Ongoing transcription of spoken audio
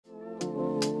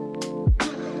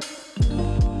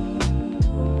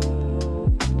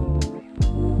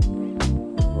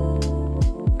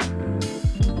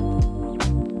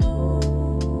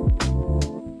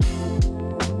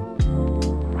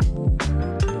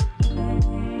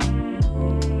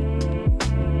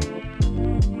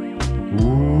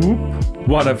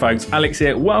What up folks, Alex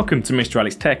here, welcome to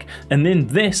MrAlexTech, and in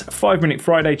this 5-minute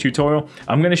Friday tutorial,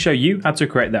 I'm going to show you how to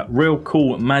create that real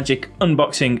cool magic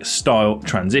unboxing style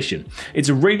transition. It's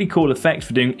a really cool effect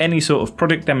for doing any sort of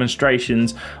product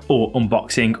demonstrations or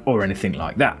unboxing or anything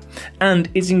like that. And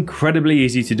it's incredibly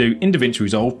easy to do in Davinci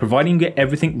Resolve, providing you get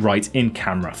everything right in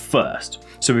camera first.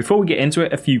 So before we get into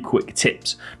it, a few quick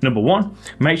tips. Number one,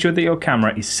 make sure that your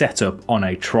camera is set up on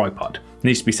a tripod. It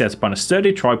needs to be set up on a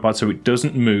sturdy tripod so it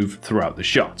doesn't move throughout the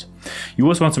shot. You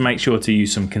also want to make sure to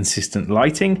use some consistent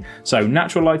lighting. So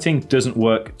natural lighting doesn't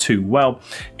work too well.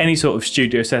 Any sort of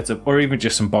studio setup or even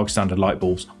just some bog standard light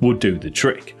bulbs will do the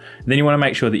trick. Then you want to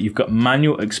make sure that you've got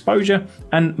manual exposure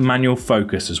and manual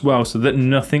focus as well so that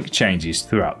nothing changes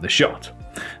throughout the shot.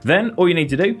 Then all you need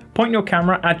to do, point your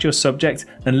camera at your subject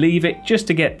and leave it just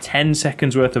to get 10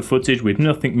 seconds worth of footage with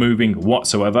nothing moving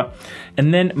whatsoever,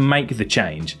 and then make the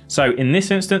change. So in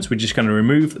this instance, we're just going to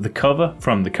remove the cover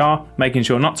from the car, making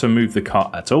sure not to move the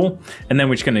car at all, and then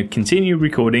we're just going to continue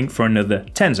recording for another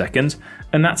 10 seconds,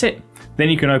 and that's it. Then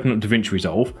you can open up Davinci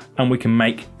Resolve and we can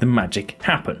make the magic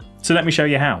happen. So let me show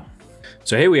you how.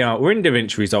 So here we are, we're in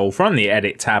Davinci Resolve from the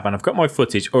Edit tab, and I've got my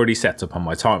footage already set up on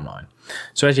my timeline.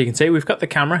 So as you can see, we've got the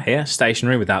camera here,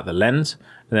 stationary without the lens,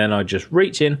 and then I just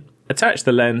reach in, attach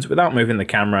the lens without moving the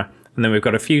camera, and then we've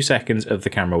got a few seconds of the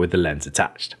camera with the lens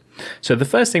attached. So the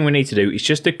first thing we need to do is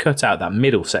just to cut out that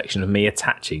middle section of me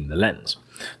attaching the lens.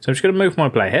 So I'm just going to move my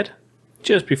playhead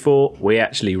just before we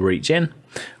actually reach in.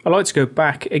 I like to go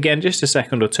back again just a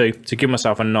second or two to give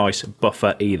myself a nice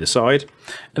buffer either side,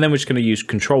 and then we're just going to use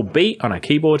Control B on our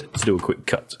keyboard to do a quick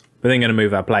cut. We're then going to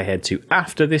move our playhead to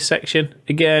after this section.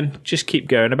 Again, just keep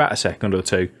going about a second or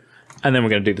two, and then we're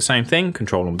going to do the same thing,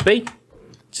 Control and B,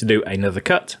 to do another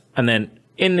cut, and then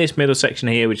in this middle section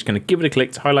here, we're just going to give it a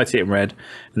click to highlight it in red,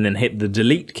 and then hit the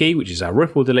delete key, which is our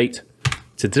ripple delete,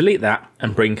 to delete that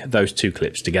and bring those two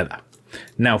clips together.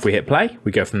 Now if we hit play,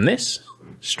 we go from this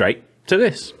straight to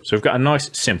this. So we've got a nice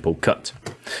simple cut.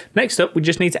 Next up, we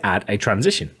just need to add a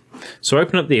transition. So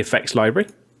open up the effects library,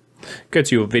 go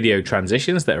to your video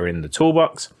transitions that are in the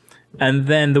toolbox, and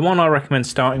then the one I recommend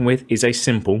starting with is a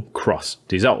simple cross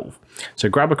dissolve. So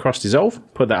grab a cross dissolve,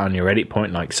 put that on your edit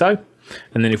point like so,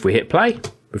 and then if we hit play,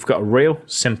 we've got a real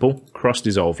simple cross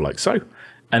dissolve like so,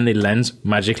 and the lens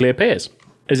magically appears.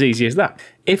 As easy as that.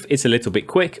 If it's a little bit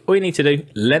quick, all you need to do,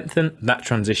 lengthen that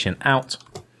transition out,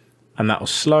 and that will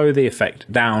slow the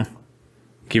effect down,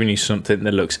 giving you something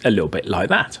that looks a little bit like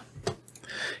that.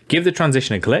 Give the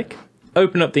transition a click,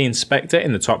 open up the inspector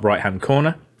in the top right hand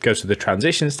corner, go to the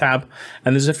transitions tab,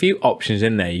 and there's a few options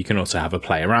in there you can also have a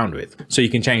play around with. So you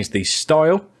can change the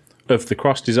style of the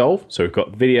cross dissolve. So we've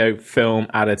got video, film,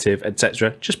 additive,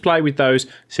 etc. Just play with those,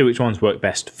 see which ones work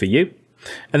best for you.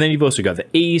 And then you've also got the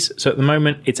ease. So at the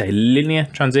moment it's a linear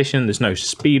transition, there's no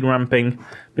speed ramping,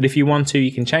 but if you want to,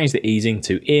 you can change the easing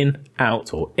to in,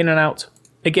 out, or in and out.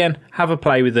 Again, have a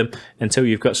play with them until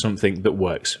you've got something that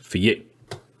works for you.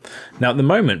 Now at the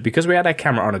moment, because we had our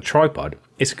camera on a tripod,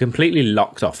 it's a completely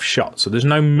locked off shot, so there's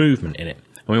no movement in it.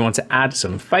 And we want to add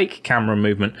some fake camera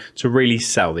movement to really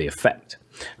sell the effect.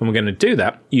 And we're going to do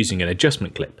that using an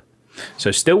adjustment clip. So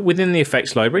still within the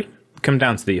effects library, come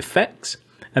down to the effects,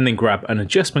 and then grab an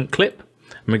adjustment clip,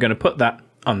 and we're going to put that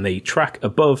on the track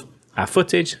above our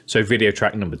footage, so video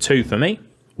track number 2 for me.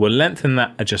 We'll lengthen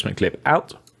that adjustment clip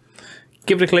out,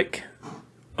 give it a click,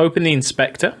 open the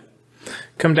inspector,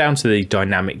 come down to the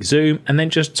dynamic zoom, and then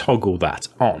just toggle that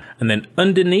on. And then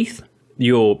underneath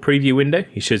your preview window,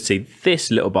 you should see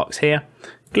this little box here.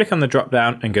 Click on the drop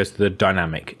down and go to the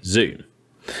dynamic zoom.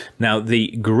 Now the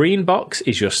green box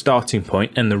is your starting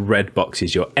point and the red box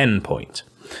is your end point.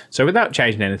 So without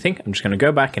changing anything, I'm just going to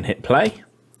go back and hit play,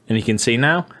 and you can see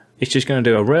now it's just going to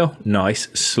do a real nice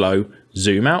slow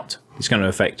zoom out. It's going to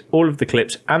affect all of the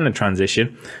clips and the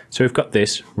transition, so we've got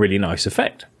this really nice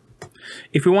effect.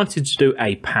 If we wanted to do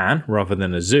a pan rather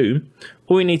than a zoom,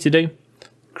 all we need to do,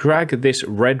 drag this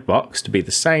red box to be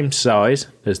the same size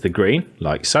as the green,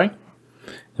 like so.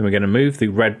 Then we're going to move the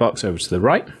red box over to the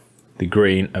right, the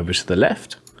green over to the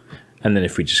left, and then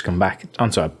if we just come back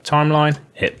onto our timeline,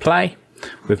 hit play,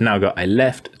 we've now got a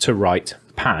left to right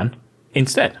pan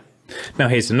instead. Now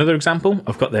here's another example.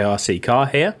 I've got the RC car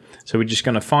here, so we're just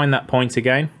going to find that point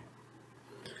again.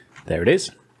 There it is.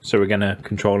 So we're going to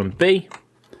Control and B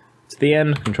to the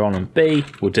end, Control and B.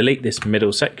 We'll delete this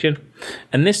middle section,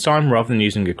 and this time rather than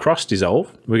using a cross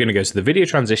dissolve, we're going to go to the video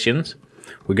transitions.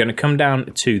 We're going to come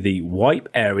down to the wipe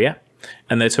area,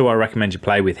 and the two I recommend you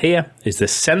play with here is the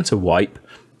center wipe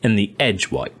and the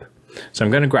edge wipe. So I'm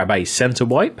going to grab a center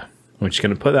wipe. We're just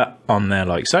going to put that on there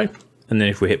like so, and then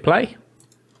if we hit play,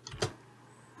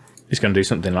 it's going to do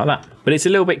something like that. But it's a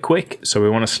little bit quick, so we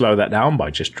want to slow that down by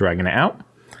just dragging it out.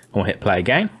 And we'll hit play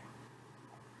again.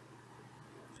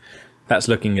 That's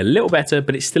looking a little better,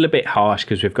 but it's still a bit harsh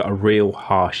because we've got a real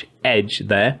harsh edge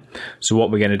there. So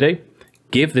what we're going to do,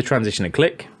 give the transition a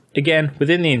click. Again,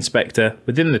 within the inspector,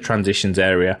 within the transitions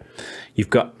area, you've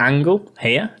got angle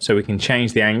here. So we can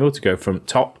change the angle to go from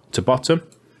top to bottom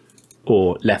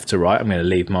or left to right. I'm going to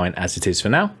leave mine as it is for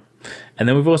now. And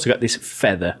then we've also got this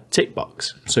feather tick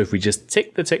box. So if we just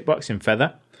tick the tick box in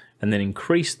feather and then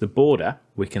increase the border,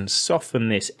 we can soften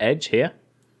this edge here.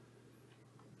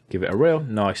 Give it a real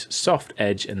nice soft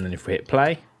edge, and then if we hit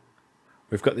play,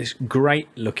 we've got this great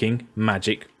looking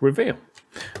magic reveal.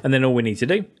 And then all we need to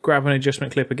do, grab an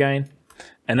adjustment clip again,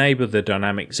 enable the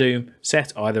dynamic zoom,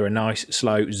 set either a nice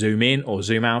slow zoom in or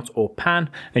zoom out or pan,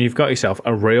 and you've got yourself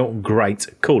a real great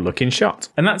cool looking shot.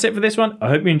 And that's it for this one. I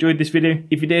hope you enjoyed this video.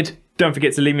 If you did, don't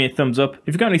forget to leave me a thumbs up. If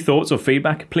you've got any thoughts or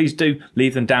feedback, please do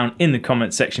leave them down in the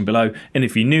comments section below. And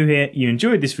if you're new here, you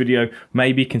enjoyed this video,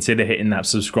 maybe consider hitting that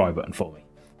subscribe button for me.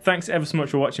 Thanks ever so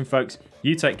much for watching, folks.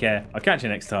 You take care. I'll catch you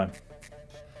next time.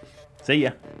 See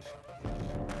ya.